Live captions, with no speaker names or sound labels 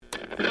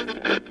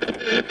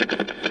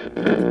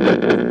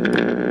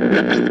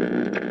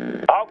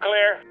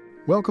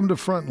Welcome to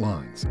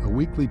Frontlines, a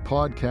weekly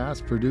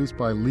podcast produced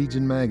by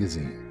Legion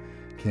Magazine,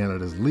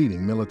 Canada's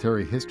leading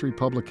military history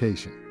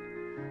publication.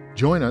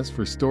 Join us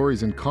for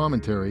stories and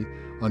commentary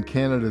on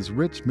Canada's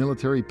rich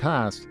military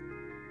past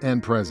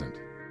and present.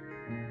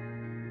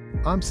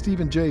 I'm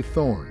Stephen J.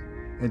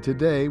 Thorne, and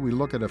today we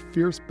look at a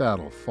fierce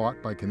battle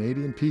fought by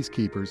Canadian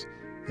peacekeepers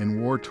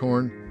in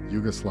war-torn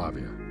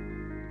Yugoslavia.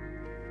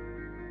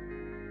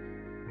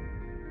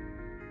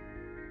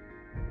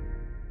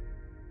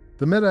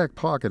 The Medak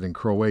Pocket in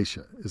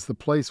Croatia is the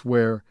place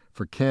where,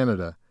 for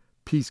Canada,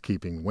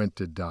 peacekeeping went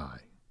to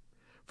die.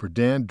 For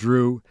Dan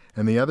Drew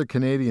and the other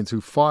Canadians who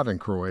fought in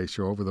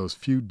Croatia over those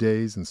few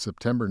days in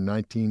September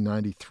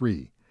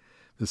 1993,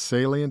 the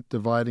salient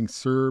dividing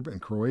Serb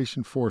and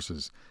Croatian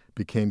forces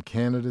became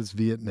Canada's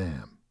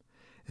Vietnam,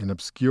 an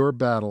obscure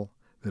battle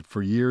that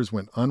for years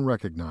went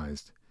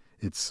unrecognized,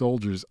 its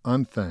soldiers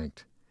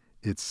unthanked,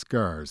 its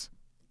scars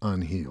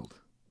unhealed.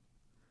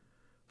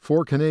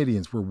 4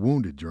 Canadians were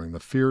wounded during the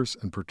fierce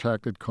and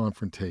protracted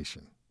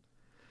confrontation.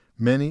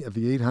 Many of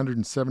the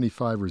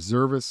 875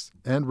 reservists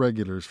and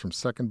regulars from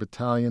 2nd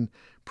Battalion,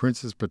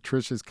 Princess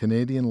Patricia's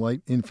Canadian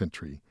Light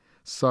Infantry,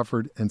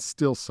 suffered and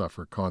still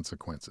suffer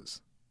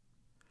consequences.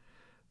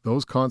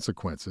 Those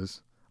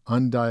consequences,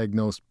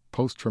 undiagnosed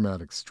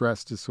post-traumatic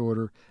stress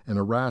disorder and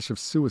a rash of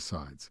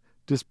suicides,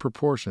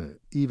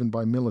 disproportionate even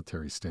by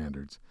military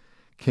standards,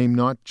 came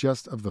not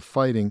just of the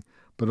fighting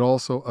but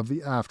also of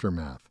the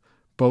aftermath,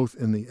 both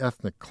in the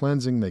ethnic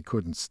cleansing they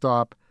couldn't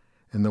stop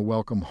and the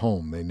welcome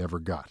home they never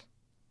got.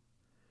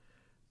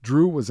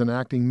 Drew was an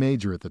acting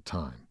major at the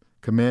time,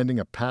 commanding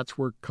a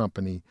patchwork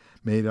company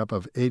made up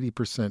of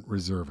 80%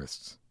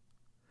 reservists.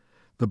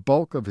 The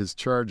bulk of his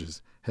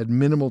charges had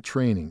minimal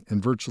training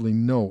and virtually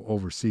no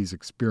overseas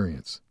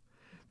experience.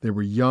 They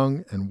were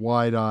young and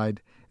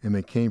wide-eyed, and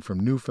they came from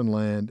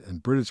Newfoundland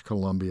and British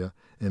Columbia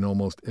and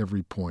almost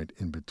every point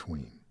in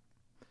between.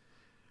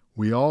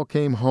 We all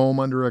came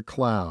home under a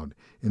cloud.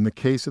 In the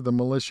case of the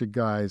militia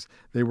guys,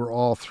 they were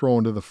all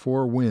thrown to the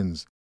 4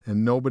 winds,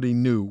 and nobody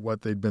knew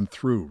what they'd been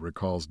through,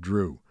 recalls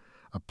Drew,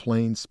 a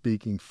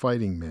plain-speaking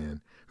fighting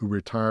man who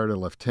retired a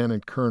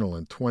lieutenant colonel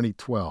in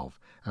 2012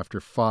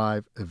 after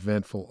 5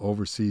 eventful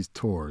overseas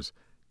tours,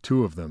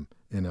 2 of them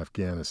in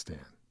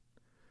Afghanistan.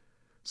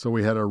 So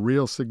we had a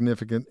real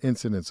significant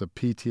incidence of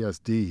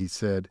PTSD, he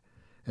said,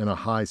 and a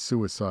high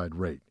suicide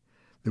rate.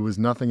 There was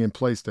nothing in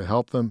place to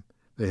help them.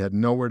 They had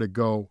nowhere to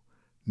go,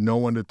 no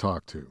one to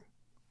talk to.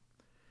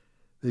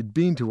 They'd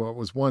been to what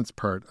was once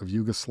part of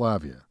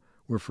Yugoslavia,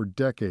 where for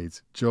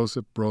decades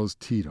Josip Broz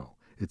Tito,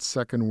 its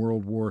Second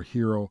World War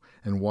hero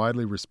and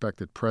widely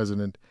respected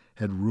president,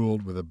 had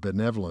ruled with a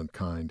benevolent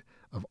kind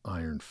of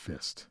iron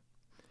fist.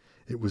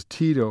 It was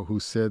Tito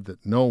who said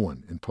that no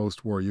one in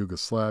post-war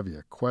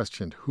Yugoslavia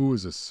questioned who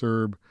was a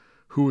Serb,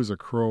 who was a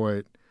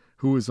Croat,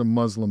 who was a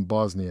Muslim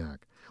Bosniak.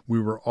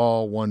 We were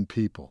all one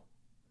people.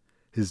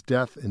 His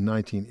death in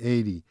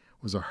 1980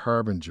 was a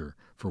harbinger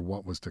for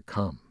what was to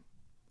come.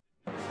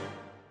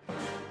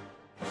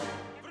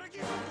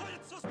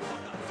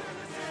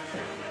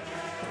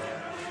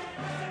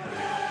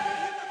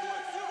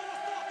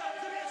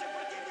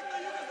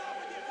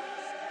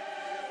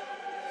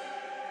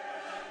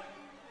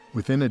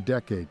 Within a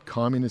decade,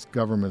 communist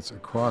governments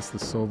across the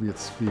Soviet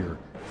sphere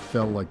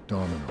fell like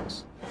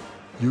dominoes.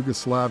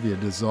 Yugoslavia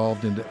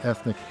dissolved into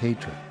ethnic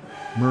hatred,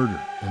 murder,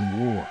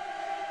 and war.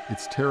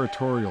 Its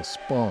territorial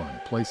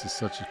spawn, places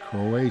such as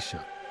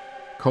Croatia,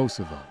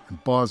 Kosovo,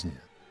 and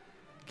Bosnia,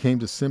 came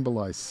to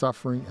symbolize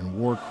suffering and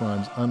war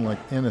crimes unlike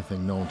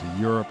anything known to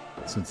Europe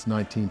since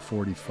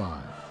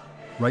 1945,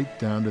 right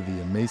down to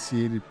the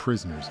emaciated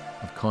prisoners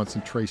of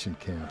concentration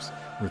camps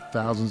where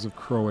thousands of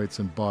Croats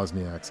and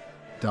Bosniaks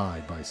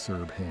died by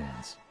Serb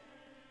hands.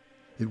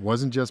 It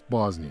wasn't just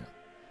Bosnia.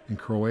 In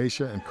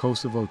Croatia and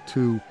Kosovo,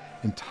 too,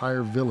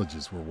 entire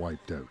villages were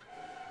wiped out.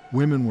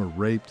 Women were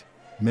raped,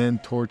 men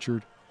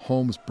tortured,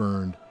 homes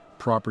burned,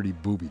 property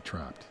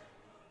booby-trapped.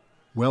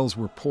 Wells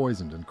were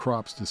poisoned and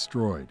crops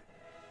destroyed.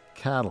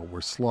 Cattle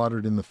were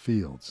slaughtered in the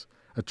fields.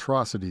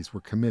 Atrocities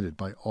were committed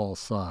by all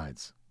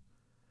sides.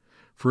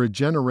 For a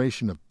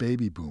generation of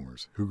baby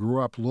boomers who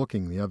grew up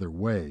looking the other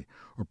way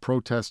or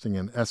protesting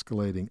an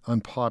escalating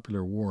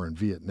unpopular war in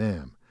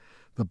Vietnam,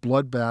 the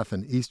bloodbath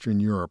in Eastern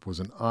Europe was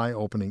an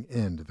eye-opening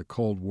end to the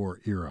Cold War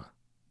era.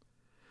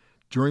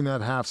 During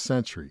that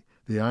half-century,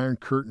 the Iron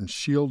Curtain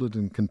shielded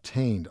and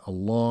contained a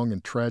long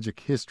and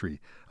tragic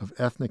history of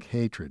ethnic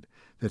hatred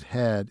that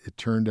had, it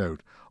turned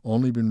out,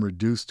 only been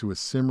reduced to a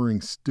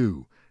simmering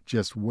stew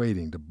just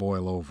waiting to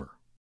boil over.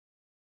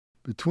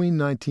 Between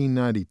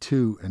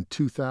 1992 and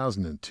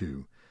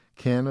 2002,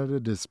 Canada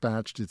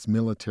dispatched its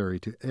military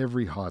to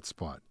every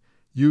hotspot,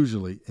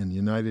 usually in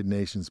United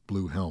Nations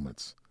blue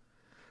helmets.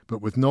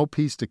 But with no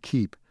peace to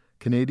keep,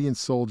 Canadian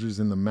soldiers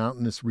in the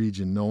mountainous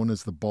region known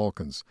as the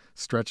Balkans,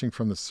 stretching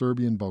from the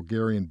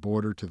Serbian-Bulgarian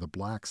border to the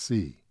Black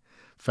Sea,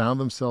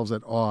 found themselves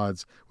at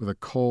odds with a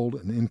cold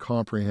and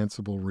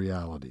incomprehensible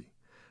reality.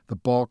 The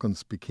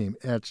Balkans became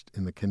etched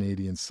in the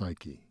Canadian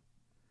psyche.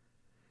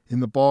 In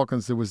the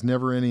Balkans, there was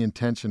never any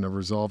intention of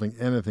resolving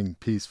anything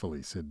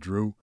peacefully, said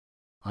Drew.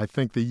 I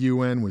think the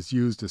UN was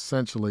used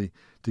essentially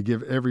to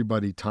give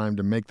everybody time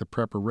to make the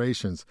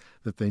preparations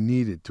that they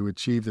needed to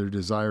achieve their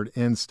desired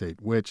end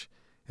state, which,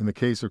 in the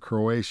case of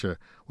Croatia,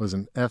 was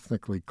an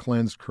ethnically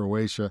cleansed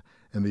Croatia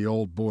and the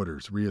old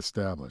borders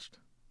reestablished.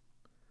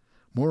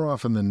 More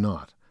often than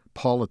not,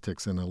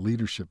 politics and a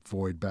leadership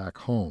void back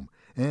home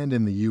and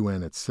in the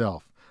UN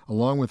itself,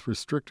 along with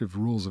restrictive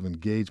rules of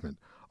engagement,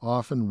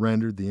 often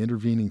rendered the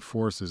intervening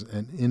forces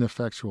an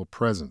ineffectual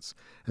presence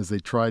as they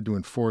tried to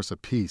enforce a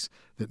peace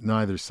that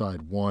neither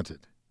side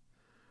wanted.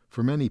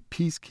 For many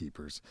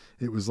peacekeepers,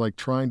 it was like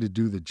trying to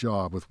do the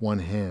job with one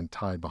hand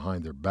tied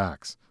behind their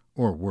backs,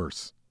 or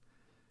worse.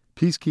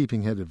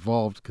 Peacekeeping had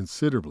evolved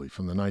considerably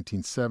from the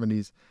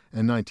 1970s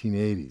and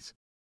 1980s.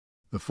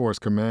 The force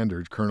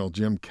commander, Colonel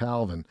Jim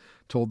Calvin,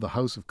 told the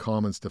House of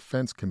Commons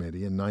Defense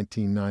Committee in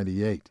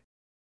 1998.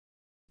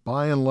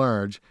 By and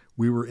large,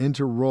 we were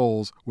into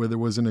roles where there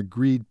was an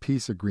agreed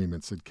peace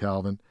agreement, said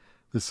Calvin.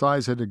 The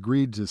sides had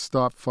agreed to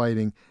stop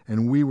fighting,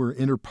 and we were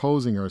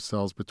interposing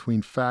ourselves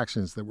between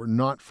factions that were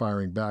not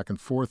firing back and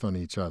forth on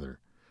each other.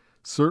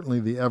 Certainly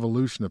the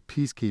evolution of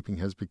peacekeeping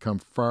has become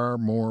far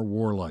more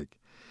warlike.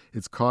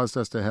 It's caused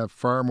us to have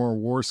far more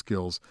war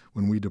skills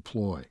when we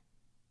deploy.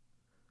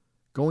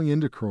 Going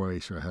into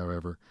Croatia,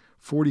 however,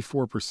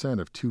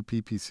 44% of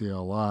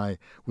 2PPCLI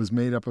was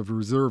made up of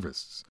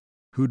reservists,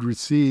 who'd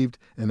received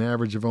an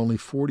average of only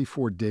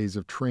 44 days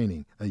of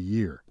training a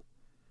year.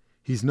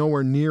 He's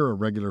nowhere near a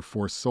regular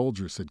force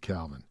soldier, said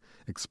Calvin,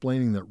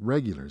 explaining that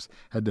regulars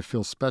had to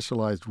fill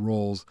specialized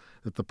roles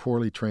that the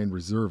poorly trained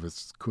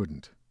reservists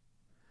couldn't.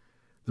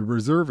 The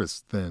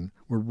reservists, then,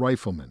 were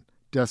riflemen,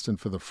 destined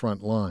for the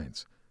front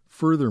lines.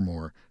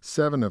 Furthermore,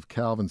 7 of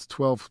Calvin's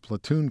 12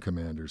 platoon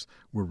commanders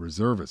were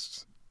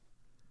reservists.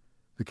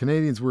 The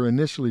Canadians were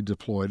initially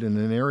deployed in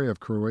an area of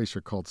Croatia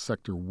called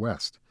Sector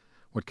West,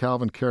 what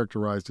Calvin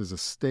characterized as a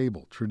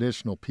stable,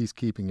 traditional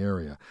peacekeeping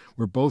area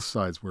where both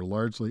sides were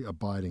largely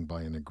abiding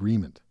by an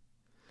agreement.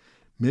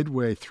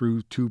 Midway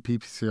through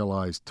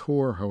 2PPCLI's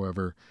tour,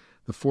 however,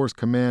 the force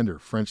commander,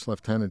 French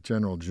Lieutenant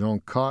General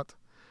Jean Cot,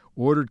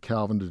 ordered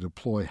Calvin to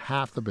deploy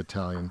half the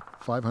battalion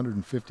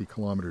 550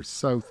 kilometers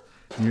south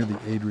near the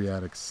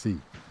Adriatic Sea.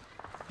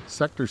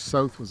 Sector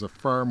South was a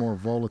far more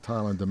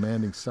volatile and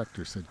demanding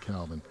sector, said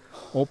Calvin.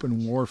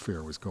 Open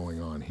warfare was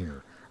going on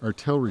here.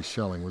 Artillery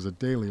shelling was a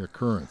daily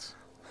occurrence.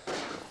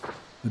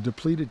 The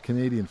depleted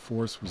Canadian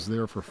force was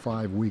there for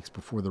 5 weeks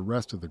before the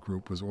rest of the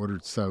group was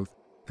ordered south,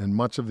 and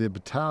much of the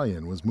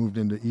battalion was moved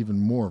into even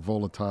more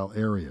volatile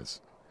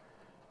areas.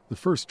 The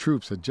first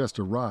troops had just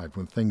arrived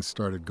when things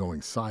started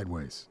going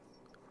sideways.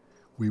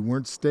 We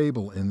weren't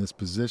stable in this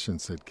position,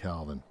 said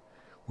Calvin.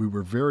 We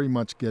were very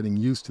much getting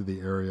used to the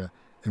area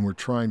and were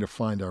trying to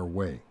find our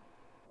way.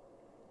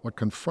 What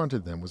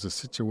confronted them was a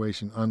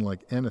situation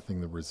unlike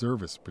anything the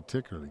reservists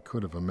particularly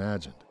could have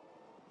imagined.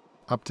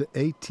 Up to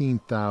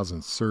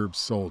 18,000 Serb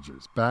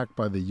soldiers, backed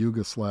by the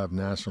Yugoslav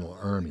National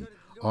Army,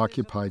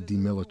 occupied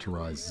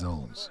demilitarized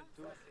zones.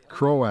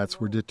 Croats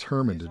were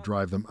determined to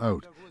drive them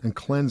out and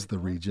cleanse the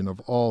region of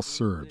all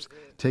Serbs,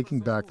 taking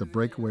back the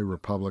breakaway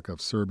republic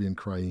of Serbian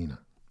Krajina.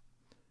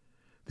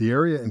 The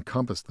area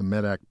encompassed the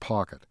Medak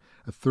Pocket,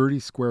 a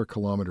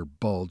 30-square-kilometer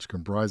bulge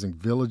comprising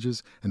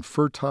villages and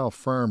fertile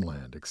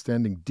farmland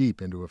extending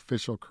deep into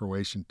official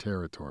Croatian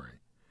territory.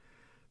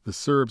 The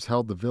Serbs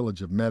held the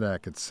village of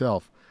Medak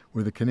itself,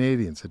 where the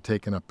Canadians had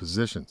taken up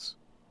positions.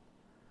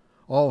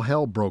 All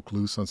hell broke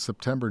loose on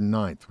September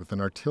 9th with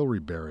an artillery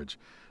barrage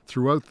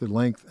throughout the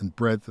length and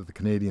breadth of the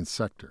Canadian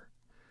sector.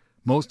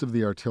 Most of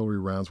the artillery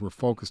rounds were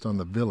focused on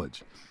the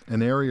village,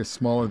 an area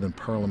smaller than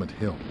Parliament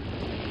Hill.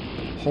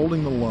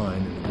 Holding the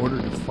line in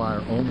order to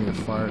fire only if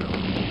fired on,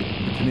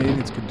 the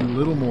Canadians could do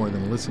little more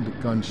than listen to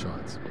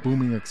gunshots,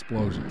 booming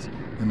explosions,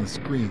 and the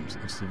screams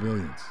of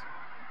civilians.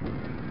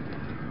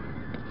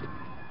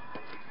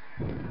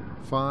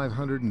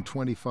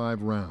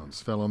 525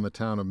 rounds fell on the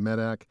town of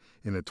Medak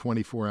in a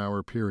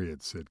 24-hour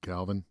period, said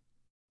Calvin.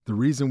 The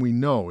reason we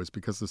know is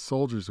because the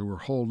soldiers who were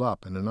holed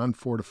up in an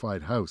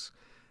unfortified house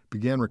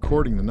began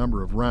recording the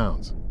number of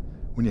rounds.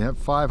 When you have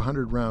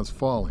 500 rounds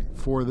falling,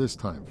 4 this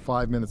time,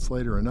 5 minutes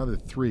later another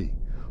 3,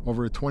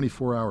 over a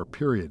 24-hour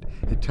period,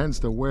 it tends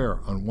to wear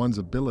on one's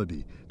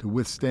ability to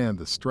withstand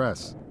the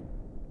stress.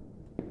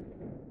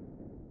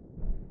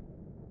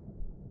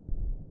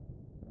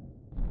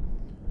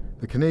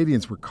 The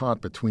Canadians were caught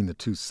between the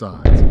two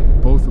sides,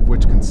 both of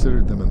which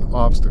considered them an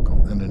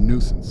obstacle and a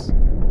nuisance.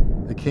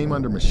 They came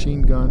under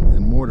machine gun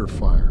and mortar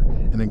fire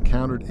and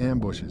encountered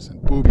ambushes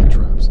and booby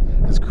traps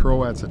as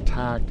Croats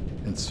attacked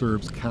and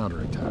Serbs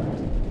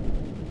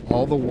counterattacked.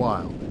 All the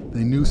while,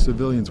 they knew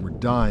civilians were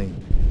dying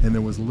and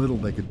there was little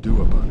they could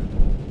do about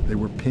it. They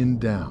were pinned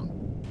down.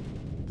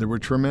 There were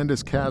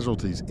tremendous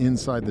casualties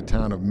inside the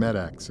town of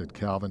Medak, said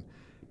Calvin.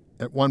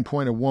 At one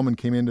point, a woman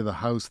came into the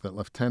house that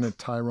Lieutenant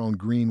Tyrone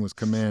Green was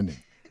commanding.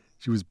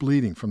 She was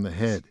bleeding from the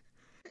head.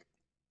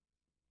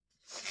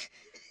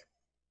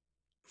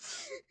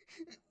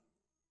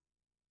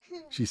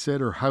 She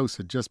said her house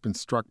had just been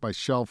struck by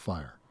shell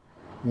fire.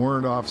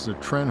 Warrant Officer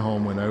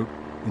Trenholm went out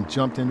and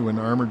jumped into an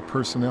armored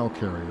personnel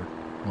carrier,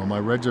 while my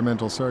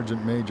regimental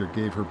sergeant major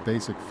gave her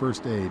basic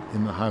first aid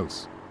in the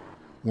house.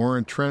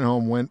 Warrant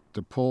Trenholm went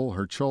to pull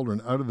her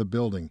children out of the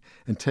building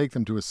and take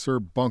them to a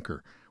Serb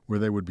bunker where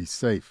they would be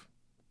safe.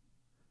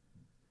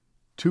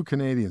 2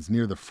 Canadians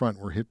near the front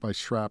were hit by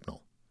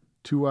shrapnel.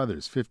 2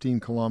 others, 15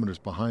 kilometers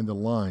behind the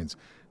lines,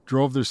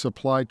 drove their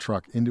supply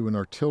truck into an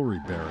artillery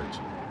barrage,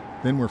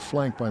 then were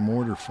flanked by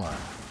mortar fire.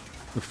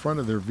 The front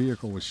of their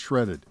vehicle was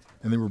shredded,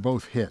 and they were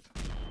both hit.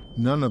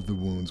 None of the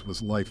wounds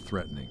was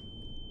life-threatening.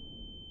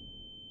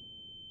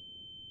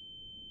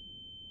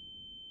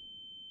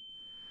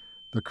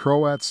 The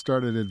Croats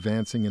started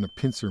advancing in a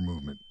pincer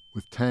movement,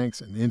 with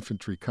tanks and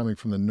infantry coming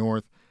from the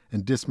north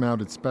and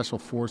dismounted special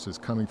forces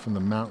coming from the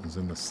mountains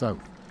in the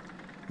south.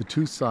 The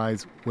 2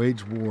 sides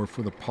waged war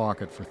for the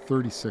pocket for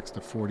 36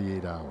 to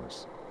 48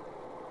 hours.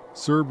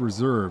 Serb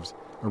reserves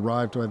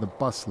arrived by the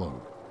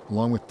busload,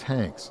 along with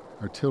tanks,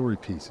 artillery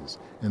pieces,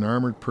 and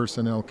armored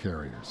personnel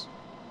carriers.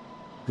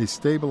 They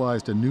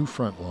stabilized a new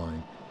front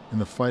line,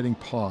 and the fighting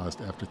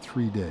paused after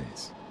 3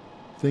 days.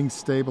 Things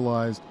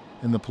stabilized,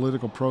 and the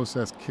political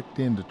process kicked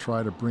in to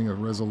try to bring a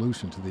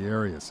resolution to the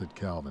area, said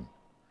Calvin.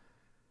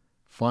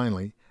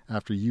 Finally,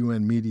 after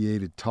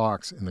UN-mediated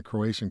talks in the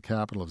Croatian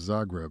capital of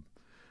Zagreb,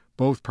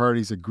 both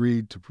parties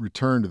agreed to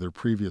return to their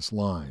previous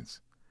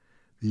lines.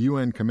 The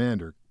UN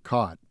commander,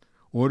 Kott,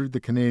 ordered the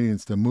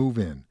Canadians to move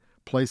in,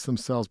 place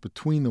themselves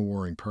between the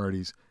warring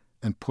parties,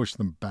 and push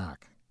them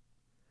back.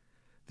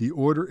 The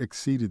order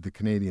exceeded the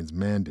Canadians'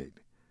 mandate.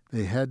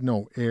 They had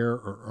no air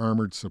or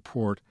armored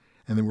support,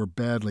 and they were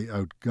badly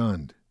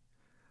outgunned.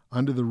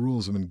 Under the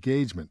rules of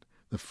engagement,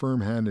 the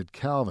firm-handed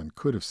Calvin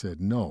could have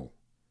said no.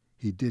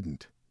 He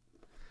didn't.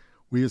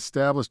 We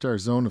established our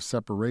zone of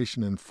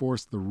separation and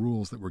enforced the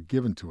rules that were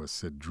given to us,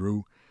 said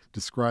Drew,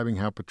 describing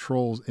how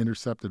patrols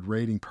intercepted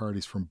raiding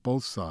parties from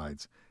both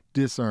sides,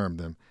 disarmed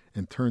them,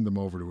 and turned them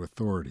over to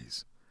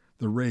authorities.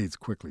 The raids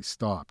quickly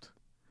stopped.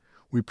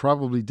 We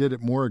probably did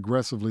it more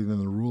aggressively than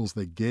the rules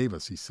they gave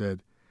us, he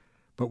said,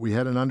 but we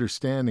had an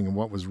understanding of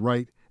what was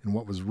right and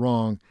what was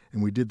wrong,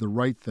 and we did the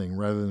right thing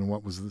rather than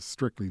what was the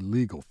strictly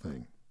legal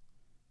thing.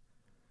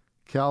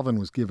 Calvin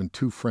was given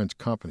 2 French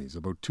companies,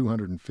 about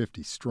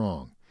 250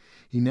 strong.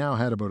 He now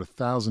had about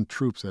 1,000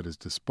 troops at his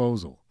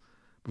disposal.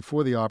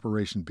 Before the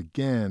operation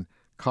began,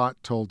 Kott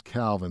told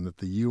Calvin that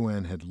the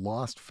UN had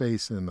lost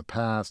face in the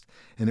past,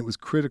 and it was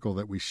critical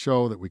that we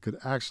show that we could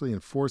actually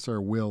enforce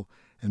our will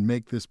and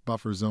make this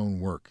buffer zone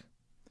work.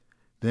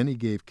 Then he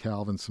gave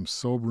Calvin some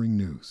sobering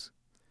news.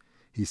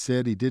 He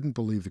said he didn't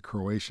believe the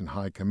Croatian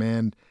High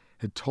Command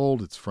had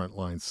told its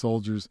frontline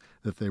soldiers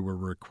that they were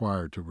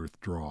required to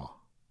withdraw.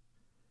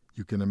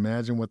 You can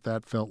imagine what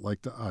that felt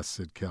like to us,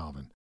 said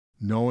Calvin,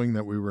 knowing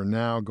that we were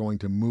now going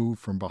to move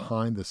from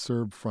behind the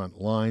Serb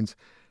front lines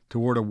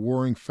toward a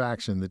warring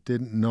faction that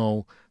didn't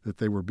know that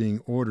they were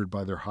being ordered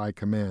by their high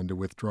command to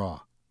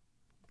withdraw.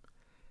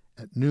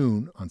 At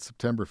noon on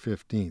September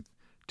 15th,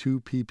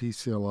 2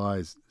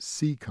 PPCLI's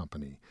C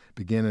Company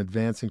began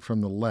advancing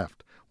from the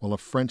left, while a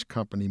French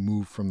company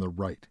moved from the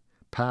right,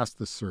 past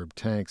the Serb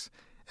tanks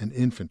and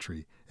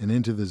infantry and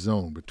into the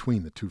zone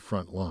between the 2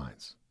 front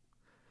lines.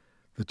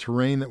 The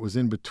terrain that was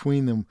in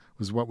between them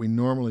was what we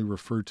normally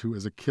refer to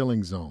as a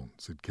killing zone,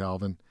 said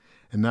Calvin,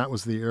 and that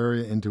was the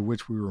area into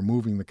which we were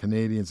moving the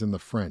Canadians and the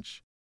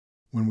French.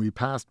 When we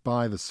passed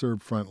by the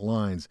Serb front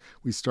lines,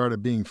 we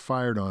started being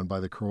fired on by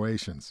the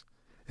Croatians.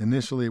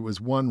 Initially it was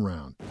 1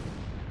 round,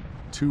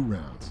 2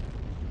 rounds.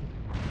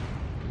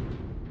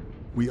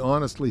 We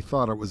honestly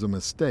thought it was a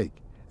mistake,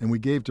 and we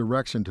gave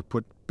direction to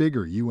put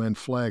bigger UN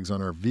flags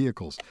on our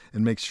vehicles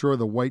and make sure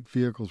the white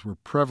vehicles were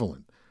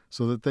prevalent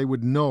so that they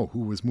would know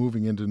who was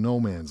moving into no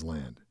man's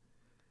land.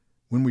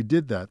 When we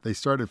did that, they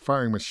started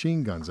firing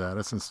machine guns at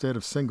us instead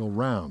of single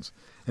rounds,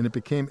 and it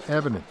became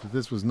evident that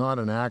this was not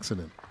an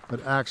accident,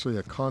 but actually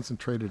a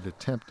concentrated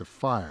attempt to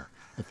fire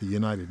at the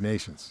United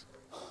Nations.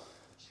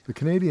 The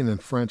Canadian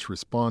and French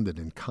responded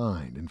in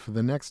kind, and for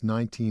the next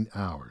 19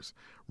 hours,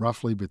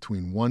 roughly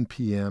between 1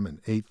 p.m.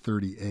 and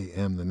 8:30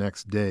 a.m. the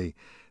next day,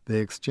 they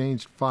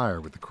exchanged fire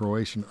with the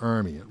Croatian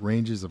army at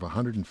ranges of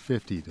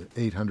 150 to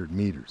 800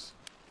 meters.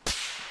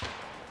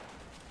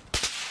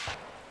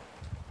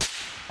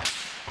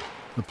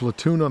 The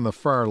platoon on the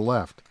far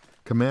left,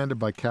 commanded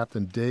by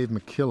Captain Dave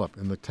McKillop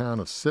in the town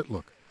of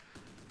Sitluk,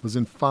 was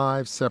in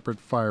 5 separate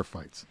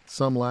firefights,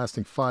 some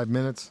lasting 5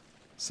 minutes,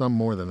 some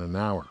more than an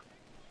hour.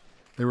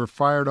 They were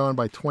fired on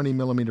by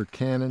 20-millimeter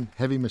cannon,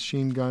 heavy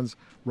machine guns,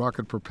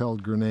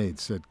 rocket-propelled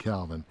grenades, said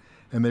Calvin,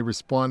 and they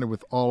responded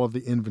with all of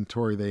the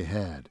inventory they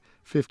had,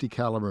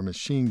 50-caliber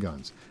machine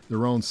guns,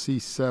 their own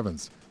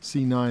C-7s,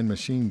 C-9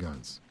 machine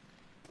guns.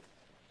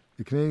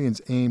 The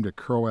Canadians aimed at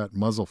Croat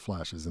muzzle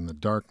flashes in the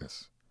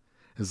darkness.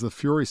 As the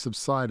fury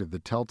subsided, the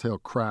telltale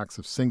cracks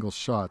of single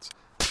shots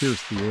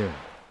pierced the air.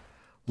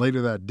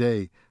 Later that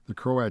day, the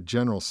Croat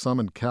general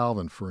summoned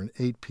Calvin for an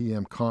 8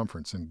 p.m.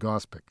 conference in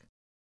Gospic.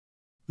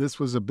 This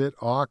was a bit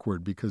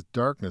awkward because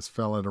darkness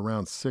fell at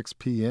around 6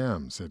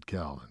 p.m., said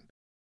Calvin.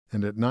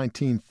 and at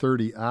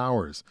 19:30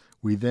 hours,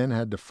 we then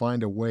had to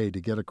find a way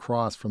to get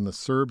across from the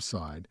Serb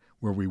side,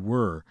 where we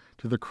were,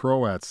 to the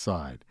Croat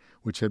side,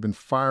 which had been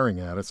firing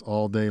at us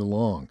all day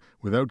long,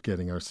 without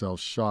getting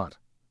ourselves shot.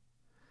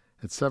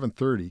 At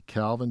 7:30,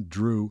 Calvin,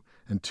 Drew,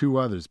 and 2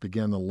 others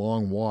began the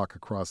long walk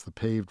across the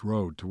paved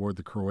road toward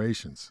the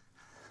Croatians.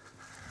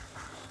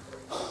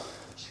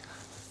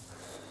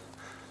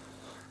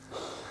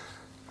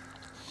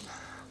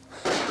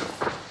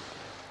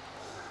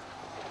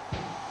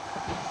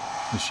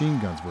 Machine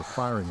guns were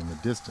firing in the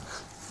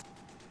distance.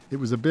 It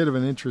was a bit of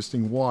an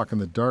interesting walk in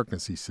the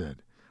darkness, he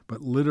said,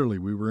 but literally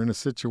we were in a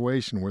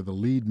situation where the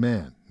lead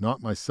man,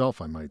 not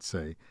myself I might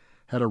say,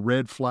 had a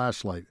red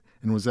flashlight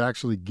and was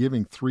actually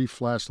giving 3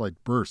 flashlight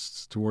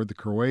bursts toward the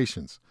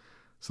Croatians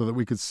so that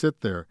we could sit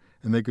there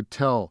and they could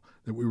tell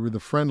that we were the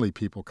friendly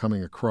people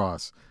coming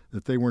across,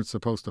 that they weren't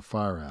supposed to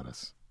fire at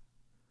us.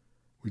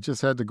 We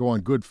just had to go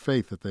on good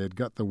faith that they had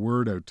got the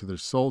word out to their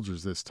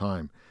soldiers this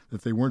time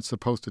that they weren't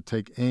supposed to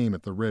take aim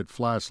at the red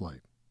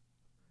flashlight.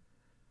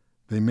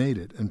 They made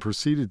it and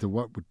proceeded to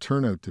what would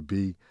turn out to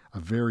be a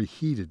very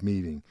heated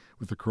meeting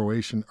with the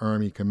Croatian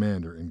army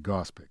commander in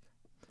Gospic.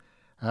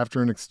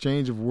 After an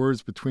exchange of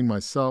words between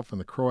myself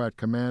and the Croat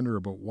commander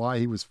about why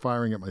he was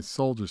firing at my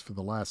soldiers for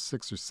the last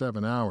 6 or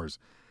 7 hours,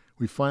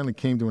 we finally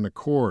came to an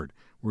accord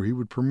where he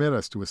would permit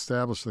us to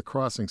establish the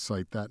crossing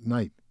site that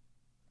night.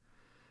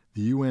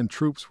 The UN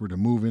troops were to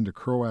move into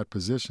Croat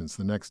positions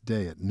the next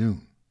day at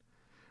noon.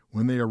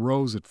 When they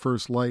arose at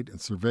first light and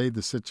surveyed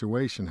the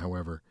situation,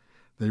 however,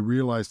 they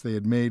realized they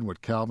had made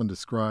what Calvin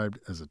described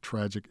as a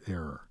tragic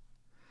error.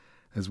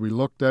 As we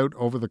looked out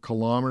over the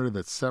kilometer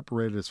that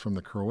separated us from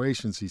the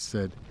Croatians, he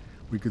said,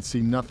 we could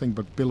see nothing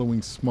but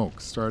billowing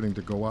smoke starting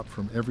to go up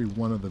from every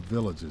one of the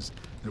villages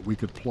that we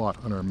could plot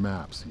on our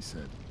maps, he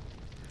said.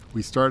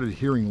 We started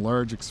hearing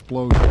large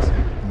explosions,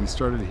 and we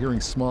started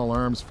hearing small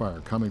arms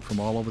fire coming from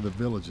all over the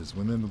villages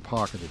within the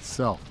pocket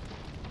itself.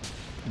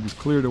 It was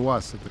clear to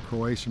us that the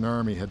Croatian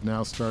army had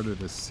now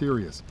started a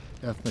serious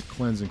ethnic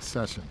cleansing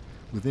session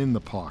within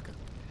the pocket,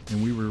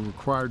 and we were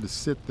required to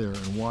sit there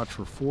and watch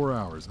for 4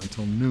 hours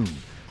until noon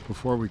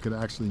before we could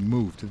actually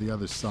move to the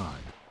other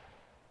side.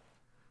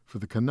 For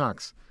the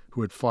Canucks,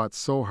 who had fought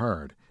so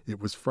hard, it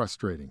was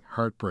frustrating,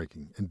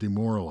 heartbreaking, and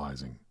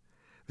demoralizing.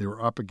 They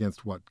were up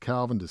against what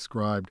Calvin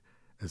described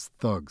as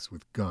thugs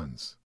with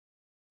guns.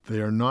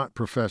 They are not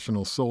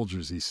professional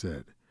soldiers, he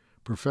said.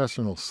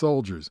 Professional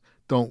soldiers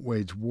don't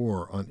wage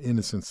war on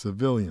innocent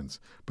civilians,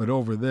 but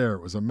over there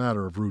it was a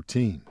matter of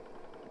routine.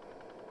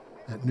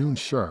 At noon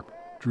sharp,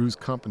 Drew's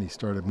company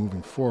started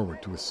moving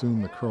forward to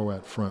assume the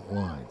Croat front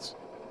lines.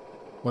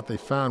 What they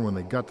found when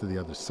they got to the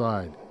other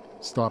side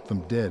stopped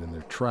them dead in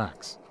their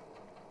tracks.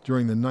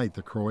 During the night,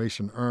 the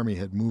Croatian army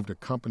had moved a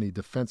company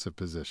defensive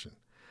position,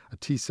 a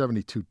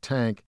T-72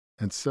 tank,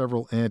 and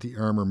several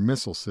anti-armor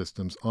missile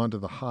systems onto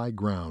the high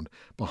ground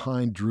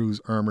behind Drew's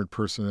armored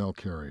personnel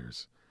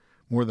carriers.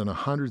 More than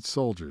 100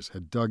 soldiers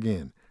had dug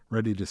in,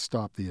 ready to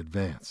stop the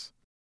advance.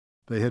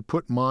 They had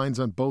put mines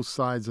on both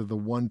sides of the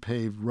one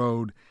paved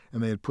road,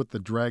 and they had put the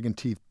dragon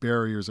teeth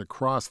barriers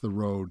across the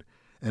road,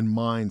 and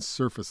mines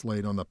surface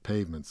laid on the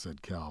pavement,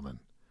 said Calvin.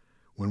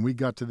 When we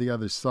got to the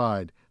other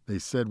side, they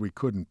said we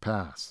couldn't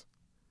pass.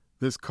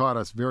 This caught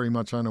us very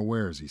much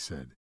unawares, he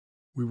said.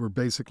 We were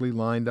basically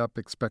lined up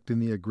expecting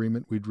the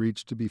agreement we'd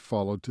reached to be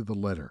followed to the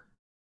letter.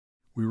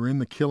 We were in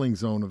the killing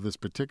zone of this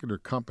particular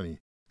company,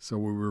 so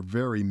we were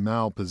very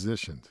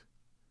mal-positioned.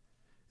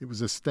 It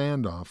was a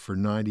standoff for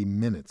 90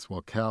 minutes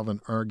while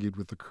Calvin argued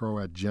with the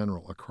Croat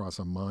general across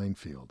a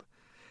minefield.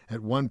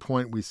 At one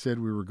point we said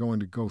we were going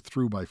to go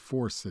through by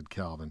force, said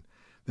Calvin.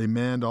 They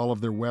manned all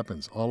of their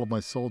weapons. All of my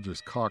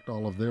soldiers cocked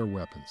all of their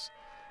weapons.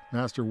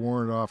 Master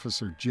Warrant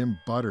Officer Jim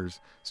Butters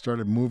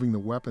started moving the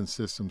weapon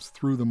systems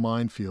through the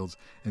minefields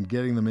and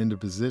getting them into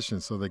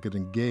position so they could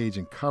engage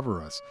and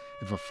cover us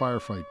if a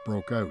firefight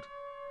broke out.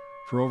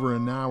 For over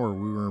an hour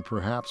we were in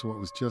perhaps what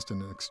was just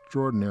an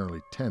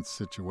extraordinarily tense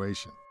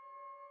situation.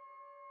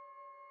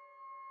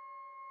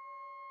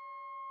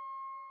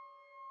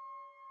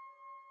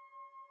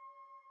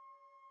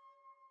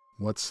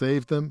 What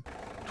saved them?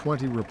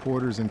 20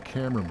 reporters and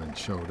cameramen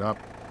showed up,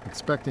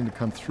 expecting to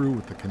come through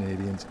with the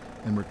Canadians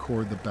and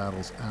record the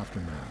battle's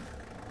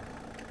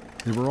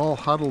aftermath. They were all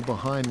huddled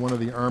behind one of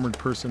the armored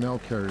personnel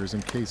carriers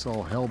in case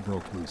all hell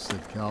broke loose,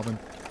 said Calvin,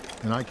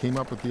 and I came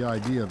up with the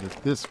idea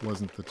that this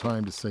wasn't the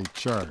time to say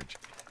charge.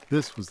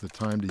 This was the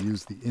time to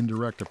use the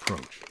indirect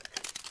approach.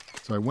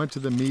 So I went to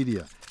the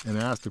media and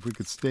asked if we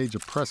could stage a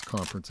press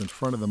conference in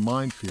front of the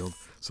minefield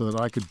so that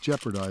I could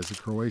jeopardize the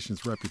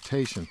Croatians'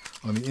 reputation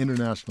on the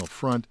international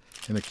front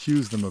and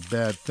accuse them of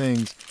bad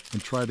things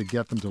and try to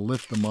get them to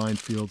lift the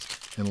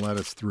minefields and let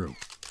us through.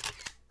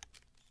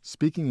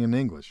 Speaking in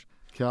English,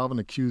 Calvin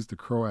accused the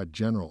Croat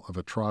general of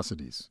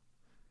atrocities.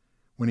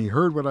 When he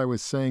heard what I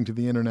was saying to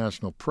the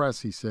international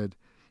press, he said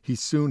he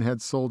soon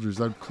had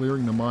soldiers out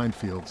clearing the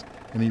minefields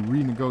and he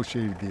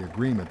renegotiated the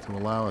agreement to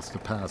allow us to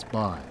pass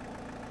by.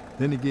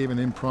 Then he gave an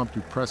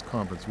impromptu press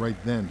conference right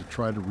then to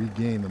try to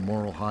regain the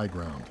moral high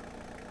ground.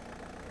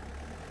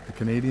 The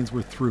Canadians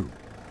were through.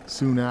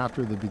 Soon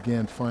after, they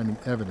began finding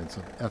evidence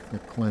of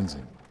ethnic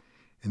cleansing.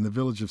 In the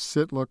village of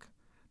Sitluk,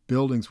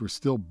 buildings were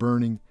still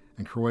burning,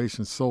 and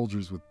Croatian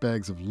soldiers with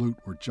bags of loot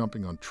were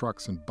jumping on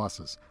trucks and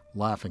buses,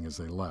 laughing as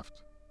they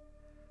left.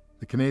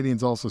 The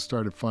Canadians also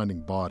started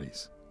finding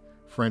bodies.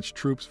 French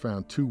troops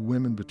found 2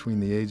 women between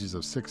the ages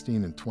of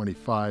 16 and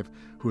 25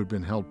 who had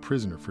been held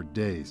prisoner for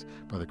days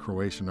by the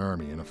Croatian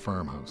army in a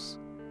farmhouse.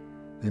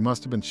 They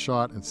must have been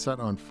shot and set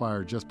on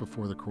fire just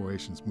before the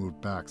Croatians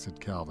moved back, said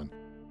Calvin,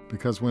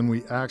 because when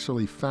we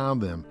actually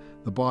found them,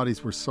 the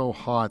bodies were so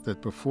hot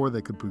that before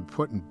they could be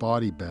put in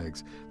body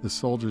bags, the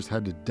soldiers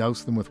had to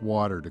douse them with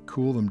water to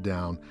cool them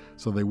down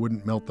so they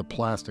wouldn't melt the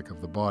plastic of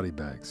the body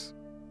bags.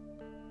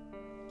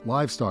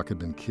 Livestock had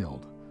been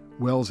killed.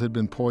 Wells had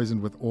been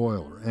poisoned with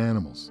oil or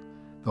animals.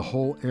 The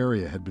whole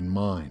area had been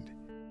mined.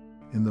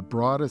 In the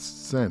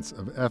broadest sense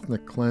of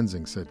ethnic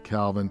cleansing, said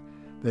Calvin,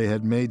 they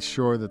had made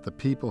sure that the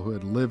people who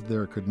had lived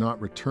there could not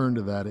return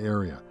to that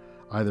area,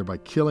 either by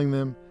killing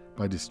them,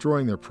 by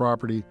destroying their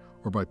property,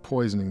 or by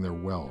poisoning their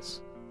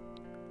wells.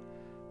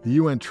 The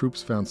UN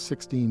troops found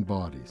 16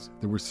 bodies.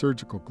 There were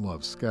surgical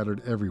gloves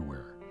scattered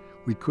everywhere.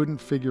 We couldn't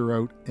figure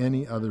out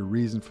any other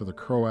reason for the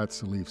Croats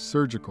to leave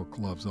surgical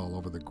gloves all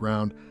over the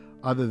ground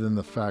other than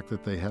the fact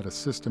that they had a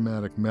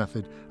systematic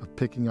method of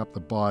picking up the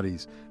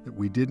bodies that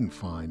we didn't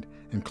find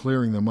and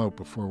clearing them out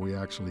before we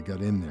actually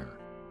got in there.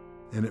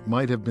 And it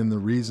might have been the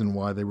reason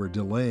why they were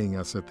delaying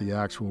us at the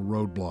actual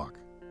roadblock.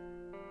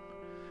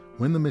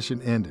 When the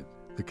mission ended,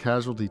 the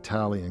casualty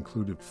tally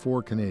included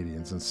 4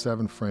 Canadians and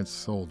 7 French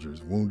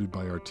soldiers wounded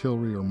by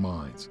artillery or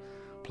mines,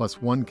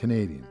 plus 1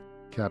 Canadian,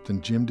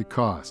 Captain Jim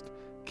DeCoste,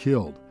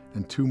 killed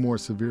and 2 more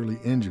severely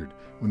injured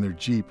when their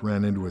Jeep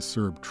ran into a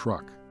Serb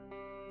truck.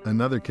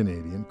 Another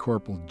Canadian,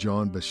 Corporal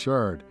John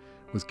Bechard,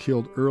 was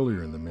killed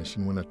earlier in the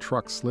mission when a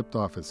truck slipped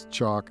off its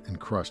chalk and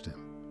crushed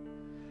him.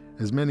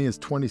 As many as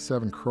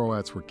 27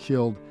 Croats were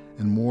killed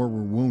and more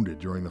were wounded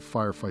during the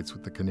firefights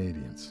with the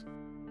Canadians.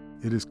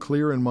 It is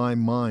clear in my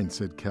mind,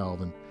 said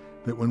Calvin,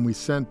 that when we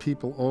send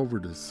people over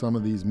to some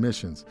of these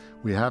missions,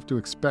 we have to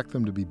expect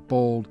them to be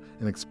bold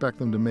and expect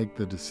them to make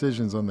the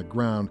decisions on the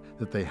ground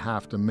that they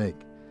have to make.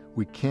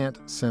 We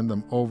can't send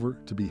them over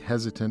to be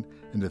hesitant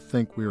and to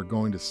think we are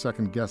going to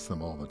second-guess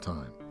them all the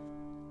time.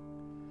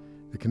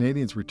 The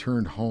Canadians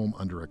returned home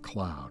under a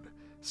cloud.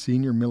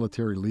 Senior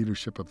military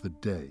leadership of the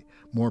day,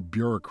 more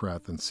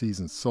bureaucrat than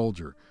seasoned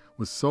soldier,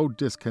 was so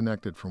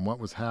disconnected from what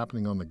was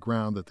happening on the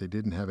ground that they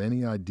didn't have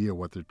any idea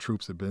what their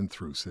troops had been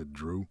through, said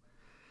Drew.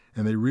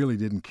 And they really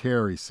didn't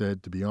care, he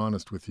said, to be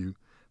honest with you.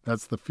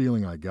 That's the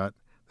feeling I got.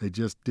 They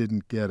just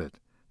didn't get it.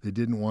 They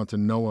didn't want to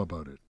know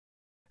about it.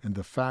 And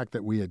the fact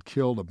that we had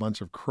killed a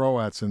bunch of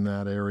Croats in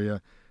that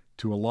area,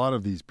 to a lot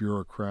of these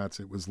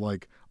bureaucrats, it was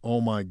like, oh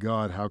my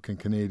God, how can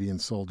Canadian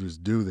soldiers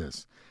do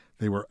this?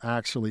 They were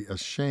actually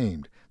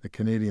ashamed that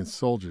Canadian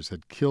soldiers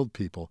had killed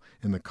people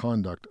in the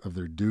conduct of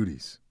their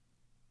duties.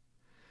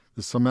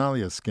 The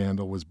Somalia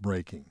scandal was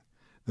breaking.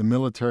 The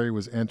military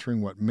was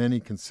entering what many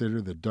consider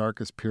the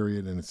darkest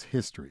period in its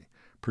history,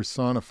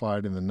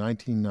 personified in the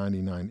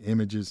 1999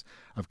 images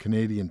of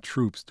Canadian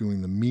troops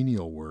doing the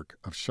menial work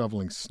of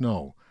shoveling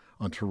snow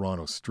on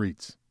Toronto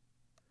streets.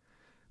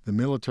 The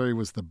military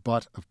was the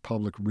butt of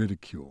public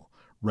ridicule,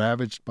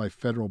 ravaged by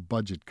federal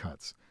budget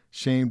cuts,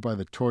 shamed by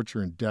the torture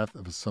and death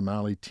of a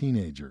Somali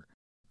teenager,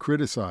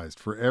 criticized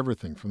for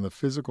everything from the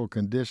physical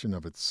condition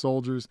of its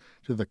soldiers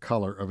to the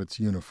color of its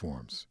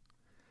uniforms.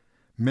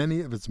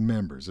 Many of its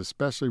members,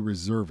 especially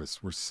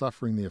reservists, were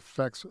suffering the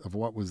effects of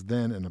what was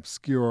then an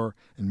obscure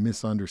and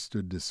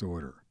misunderstood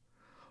disorder.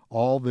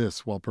 All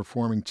this while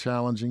performing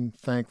challenging,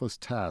 thankless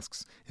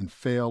tasks in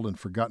failed and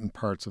forgotten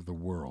parts of the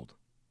world.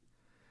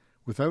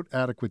 Without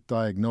adequate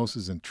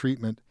diagnosis and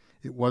treatment,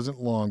 it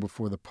wasn't long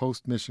before the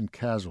post-mission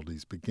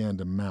casualties began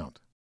to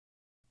mount.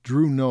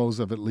 Drew knows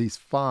of at least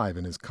 5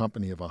 in his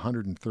company of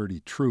 130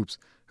 troops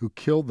who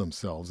killed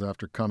themselves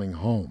after coming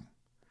home.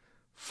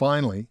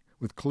 Finally,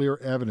 with clear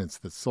evidence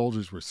that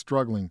soldiers were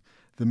struggling,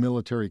 the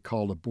military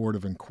called a board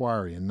of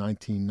inquiry in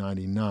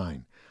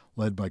 1999,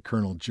 led by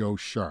Colonel Joe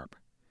Sharp.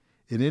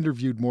 It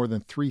interviewed more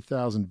than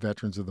 3,000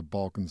 veterans of the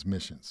Balkans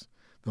missions.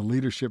 The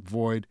leadership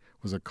void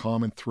was a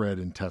common thread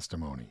in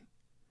testimony.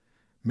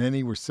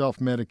 Many were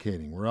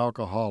self-medicating, were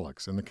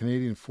alcoholics, and the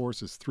Canadian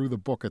forces threw the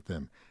book at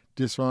them,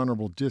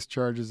 dishonorable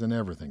discharges and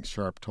everything,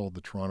 Sharp told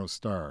the Toronto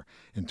Star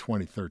in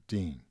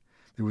 2013.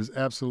 There was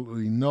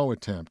absolutely no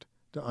attempt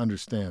to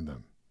understand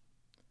them.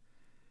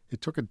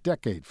 It took a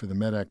decade for the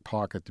Medak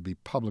Pocket to be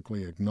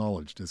publicly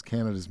acknowledged as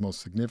Canada's most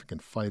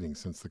significant fighting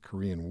since the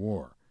Korean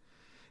War.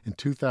 In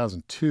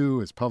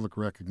 2002, as public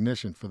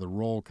recognition for the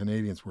role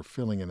Canadians were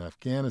filling in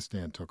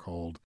Afghanistan took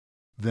hold,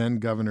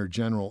 then-Governor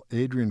General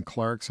Adrian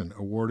Clarkson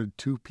awarded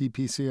to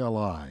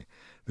PPCLI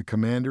the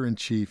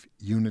Commander-in-Chief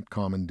Unit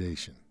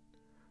Commendation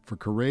for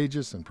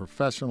courageous and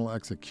professional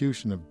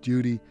execution of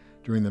duty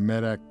during the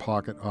Medak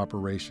Pocket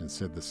operation,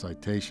 said the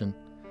citation,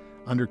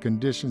 under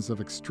conditions of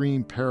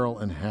extreme peril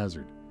and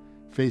hazard,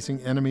 facing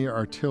enemy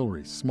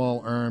artillery,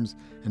 small arms,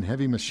 and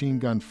heavy machine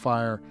gun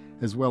fire,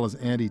 as well as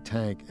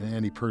anti-tank and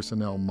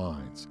anti-personnel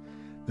mines.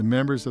 The the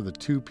members of the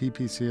 2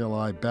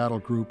 PPCLI battle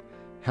group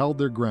held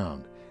their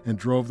ground and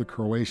drove the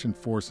Croatian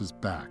forces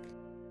back.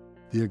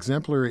 The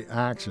exemplary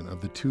action of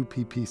the 2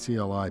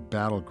 PPCLI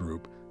battle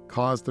group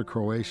caused the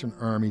Croatian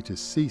army to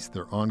cease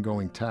their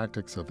ongoing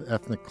tactics of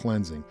ethnic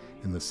cleansing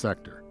in the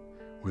sector,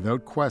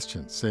 without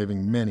question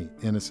saving many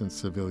innocent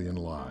civilian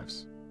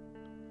lives.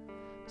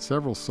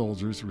 Several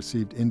soldiers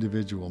received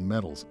individual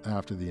medals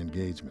after the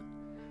engagement.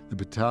 The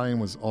battalion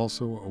was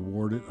also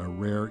awarded a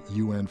rare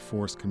UN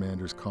Force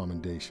Commander's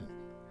Commendation.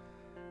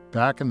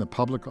 Back in the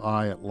public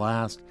eye at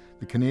last,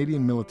 the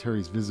Canadian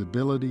military's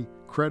visibility,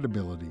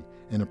 credibility,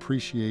 and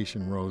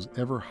appreciation rose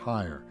ever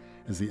higher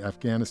as the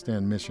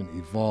Afghanistan mission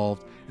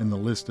evolved and the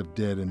list of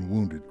dead and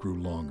wounded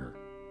grew longer.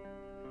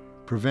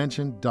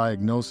 Prevention,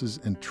 diagnosis,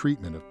 and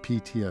treatment of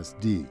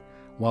PTSD,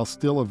 while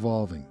still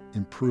evolving,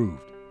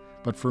 improved,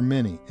 but for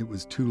many it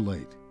was too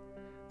late.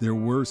 There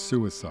were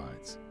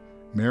suicides.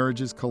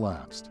 Marriages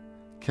collapsed.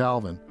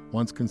 Calvin,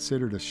 once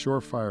considered a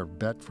surefire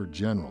bet for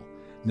general,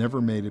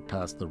 never made it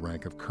past the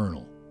rank of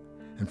colonel.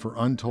 And for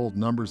untold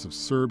numbers of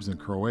Serbs in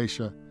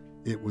Croatia,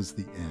 it was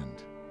the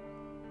end.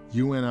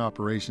 UN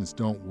operations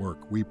don't work.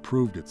 We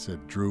proved it,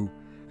 said Drew.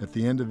 At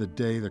the end of the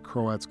day, the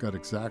Croats got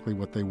exactly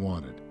what they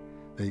wanted.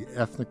 They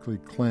ethnically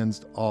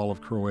cleansed all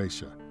of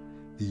Croatia.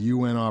 The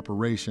UN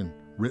operation,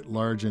 writ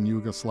large in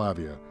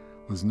Yugoslavia,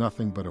 was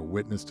nothing but a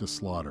witness to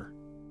slaughter.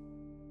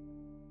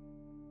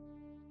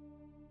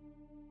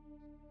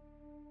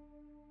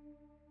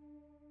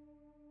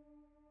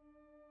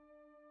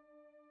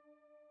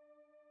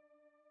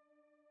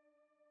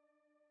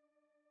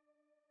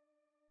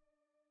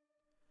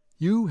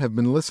 You have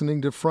been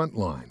listening to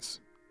Frontlines.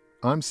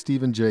 I'm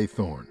Stephen J.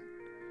 Thorne.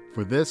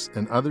 For this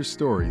and other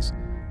stories,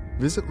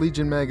 visit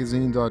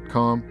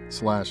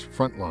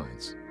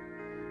legionmagazine.com/frontlines.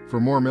 For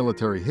more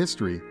military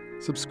history,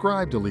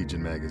 subscribe to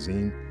Legion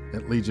Magazine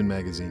at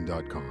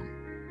legionmagazine.com.